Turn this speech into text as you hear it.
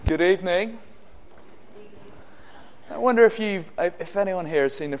Good evening. I wonder if anyone here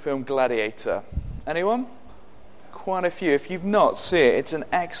has seen the film Gladiator. Anyone? Quite a few. If you've not seen it, it's an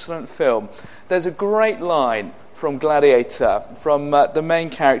excellent film. There's a great line from Gladiator, from the main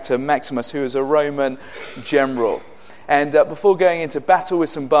character, Maximus, who is a Roman general. And before going into battle with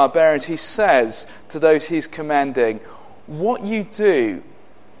some barbarians, he says to those he's commanding, what you do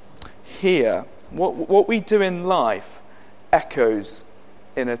here, what we do in life, echoes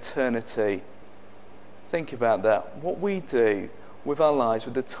in eternity. Think about that. What we do with our lives,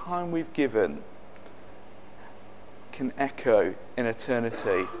 with the time we've given, can echo in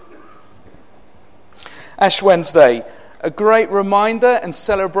eternity. Ash Wednesday, a great reminder and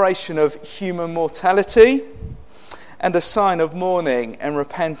celebration of human mortality and a sign of mourning and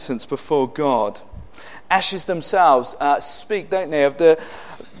repentance before God. Ashes themselves speak, don't they, of the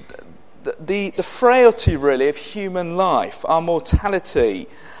frailty, really, of human life, our mortality.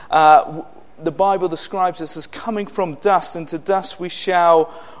 The Bible describes us as coming from dust, and to dust we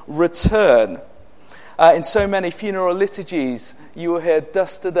shall return. In so many funeral liturgies, you will hear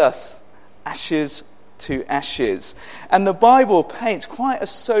dust to dust, ashes to ashes. And the Bible paints quite a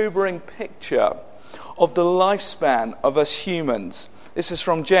sobering picture of the lifespan of us humans. This is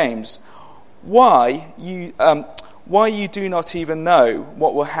from James. Why you do not even know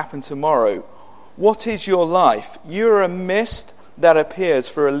what will happen tomorrow? What is your life? You are a mist that appears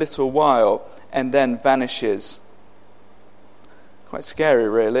for a little while and then vanishes. Quite scary,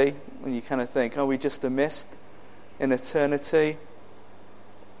 really, when you kind of think, are we just a mist in eternity?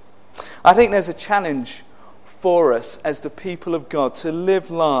 I think there's a challenge for us as the people of God to live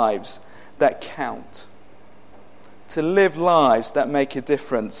lives that count, to live lives that make a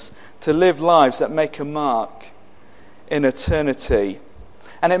difference, to live lives that make a mark in eternity.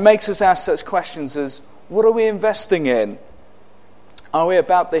 And it makes us ask such questions as, what are we investing in? Are we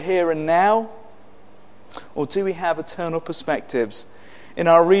about the here and now? Or do we have eternal perspectives? In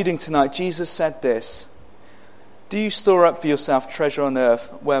our reading tonight, Jesus said this: do you store up for yourself treasure on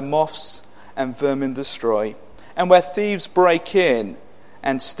earth where moths and vermin destroy, and where thieves break in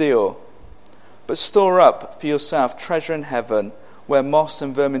and steal? But store up for yourself treasure in heaven where moths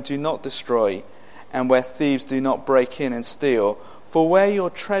and vermin do not destroy, and where thieves do not break in and steal. For where your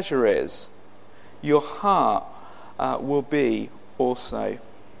treasure is, your heart will be also.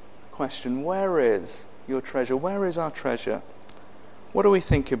 Question: where is your treasure? Where is our treasure? What do we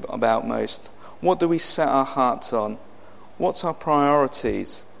think about most? What do we set our hearts on? What's our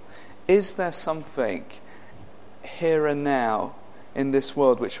priorities? Is there something here and now in this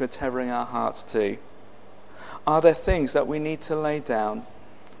world which we're tethering our hearts to? Are there things that we need to lay down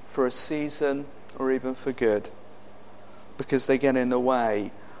for a season or even for good, because they get in the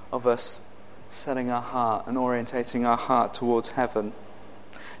way of us setting our heart and orientating our heart towards heaven?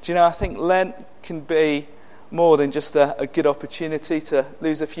 Do you know, I think Lent can be more than just a good opportunity to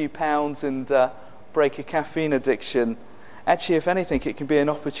lose a few pounds and break a caffeine addiction. Actually, if anything, it can be an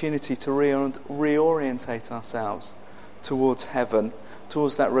opportunity to reorientate ourselves towards heaven,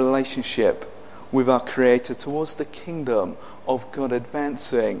 towards that relationship with our Creator, towards the kingdom of God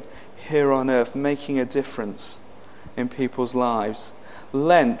advancing here on earth, making a difference in people's lives.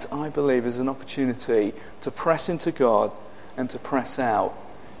 Lent, I believe, is an opportunity to press into God and to press out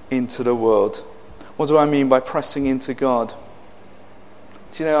into the world. What do I mean by pressing into God?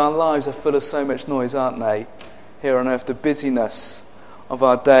 Do you know, our lives are full of so much noise, aren't they? Here on earth, the busyness of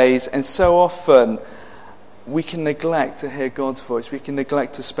our days. And so often we can neglect to hear God's voice. We can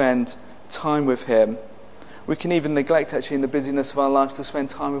neglect to spend time with Him. We can even neglect, actually, in the busyness of our lives, to spend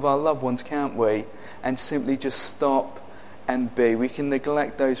time with our loved ones, can't we? And simply just stop and be. We can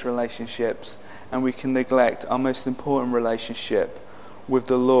neglect those relationships, and we can neglect our most important relationship with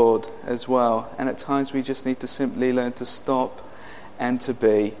the Lord as well. And at times we just need to simply learn to stop and to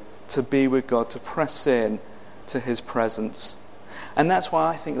be with God, to press in to His presence. And that's why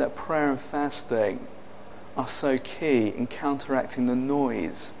I think that prayer and fasting are so key in counteracting the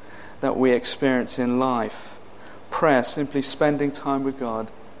noise that we experience in life. Prayer, simply spending time with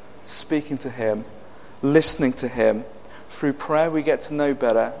God, speaking to Him, listening to Him. Through prayer we get to know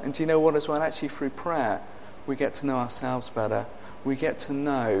better. And do you know what as well? Actually, through prayer we get to know ourselves better. We get to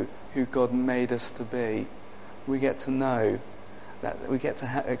know who God made us to be. We get to know that we get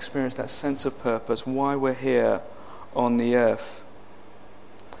to experience that sense of purpose, why we're here on the earth.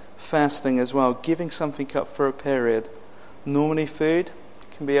 Fasting as well, giving something up for a period. Normally food,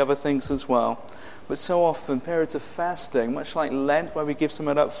 can be other things as well. But so often periods of fasting, much like Lent, where we give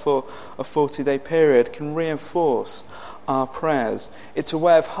something up for a 40-day period, can reinforce our prayers. It's a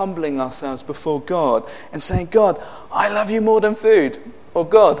way of humbling ourselves before God and saying, God, I love you more than food. Or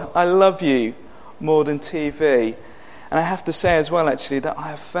God, I love you more than TV. And I have to say as well, actually, that I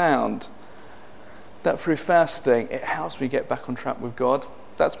have found that through fasting, it helps me get back on track with God.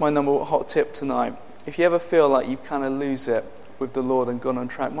 That's my number one hot tip tonight. If you ever feel like you kind of lose it with the Lord and gone on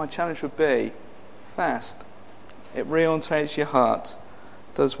track, my challenge would be fast. It reorientates your heart,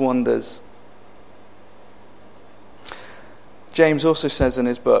 does wonders. James also says in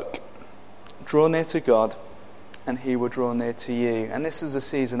his book, draw near to God and he will draw near to you. And this is a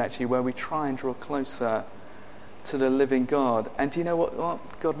season actually where we try and draw closer to the living God. And do you know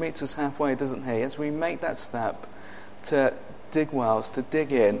what? God meets us halfway, doesn't he? As we make that step to dig wells, to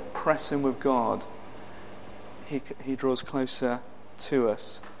dig in, press in with God, he draws closer to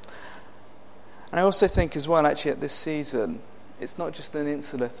us. And I also think as well, actually, at this season, it's not just an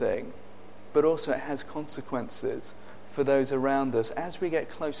insular thing, but also it has consequences for those around us. As we get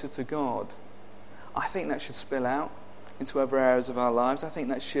closer to God, I think that should spill out into other areas of our lives. I think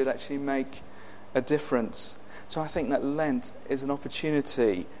that should actually make a difference. So I think that Lent is an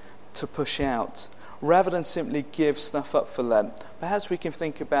opportunity to push out. Rather than simply give stuff up for Lent, perhaps we can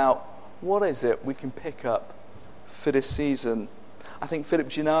think about what is it we can pick up for this season. I think Philip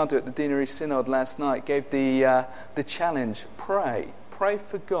Ginardo at the Deanery Synod last night gave the challenge, pray. Pray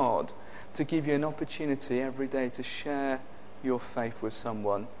for God to give you an opportunity every day to share your faith with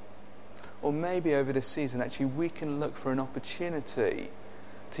someone. Or maybe over this season, actually, we can look for an opportunity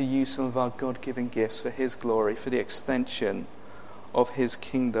to use some of our God-given gifts for his glory, for the extension of his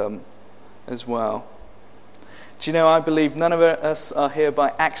kingdom as well. Do you know, I believe none of us are here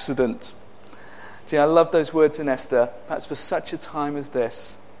by accident. Do you know, I love those words in Esther, perhaps for such a time as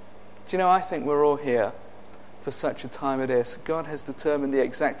this. Do you know, I think we're all here for such a time as this. God has determined the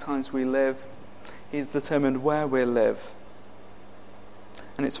exact times we live. He's determined where we live.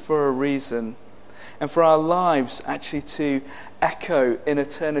 And it's for a reason. And for our lives actually to echo in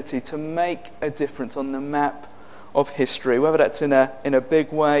eternity, to make a difference on the map of history, whether that's in a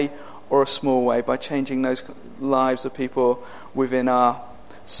big way or a small way, by changing those lives of people within our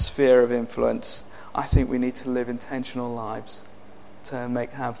sphere of influence. I think we need to live intentional lives to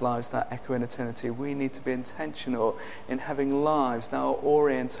have lives that echo in eternity. We need to be intentional in having lives that are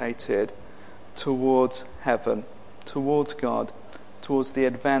orientated towards heaven, towards God, towards the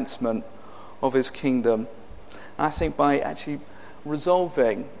advancement of his kingdom. And I think by actually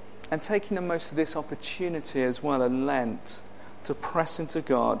resolving and taking the most of this opportunity as well in Lent to press into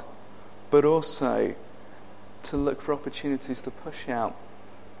God, but also to look for opportunities to push out,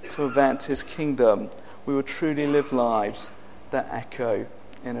 to advance his kingdom, we will truly live lives that echo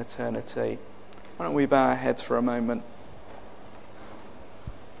in eternity. Why don't we bow our heads for a moment?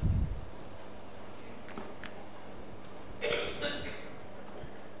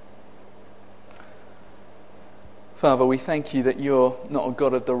 Father, we thank you that you're not a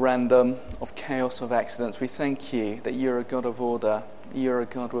God of the random, of chaos, of accidents. We thank you that you're a God of order. You're a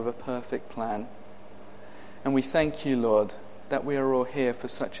God with a perfect plan. And we thank you, Lord, that we are all here for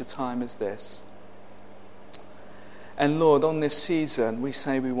such a time as this. And Lord, on this season, we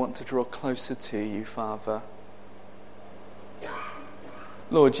say we want to draw closer to you, Father.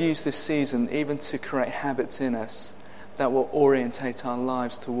 Lord, use this season even to create habits in us that will orientate our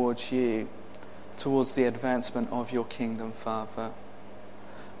lives towards you, towards the advancement of your kingdom, Father.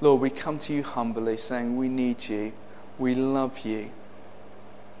 Lord, we come to you humbly saying we need you, we love you,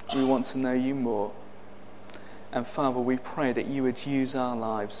 we want to know you more. And Father, we pray that you would use our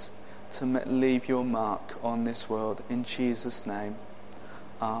lives to leave your mark on this world. In Jesus' name,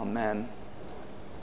 amen.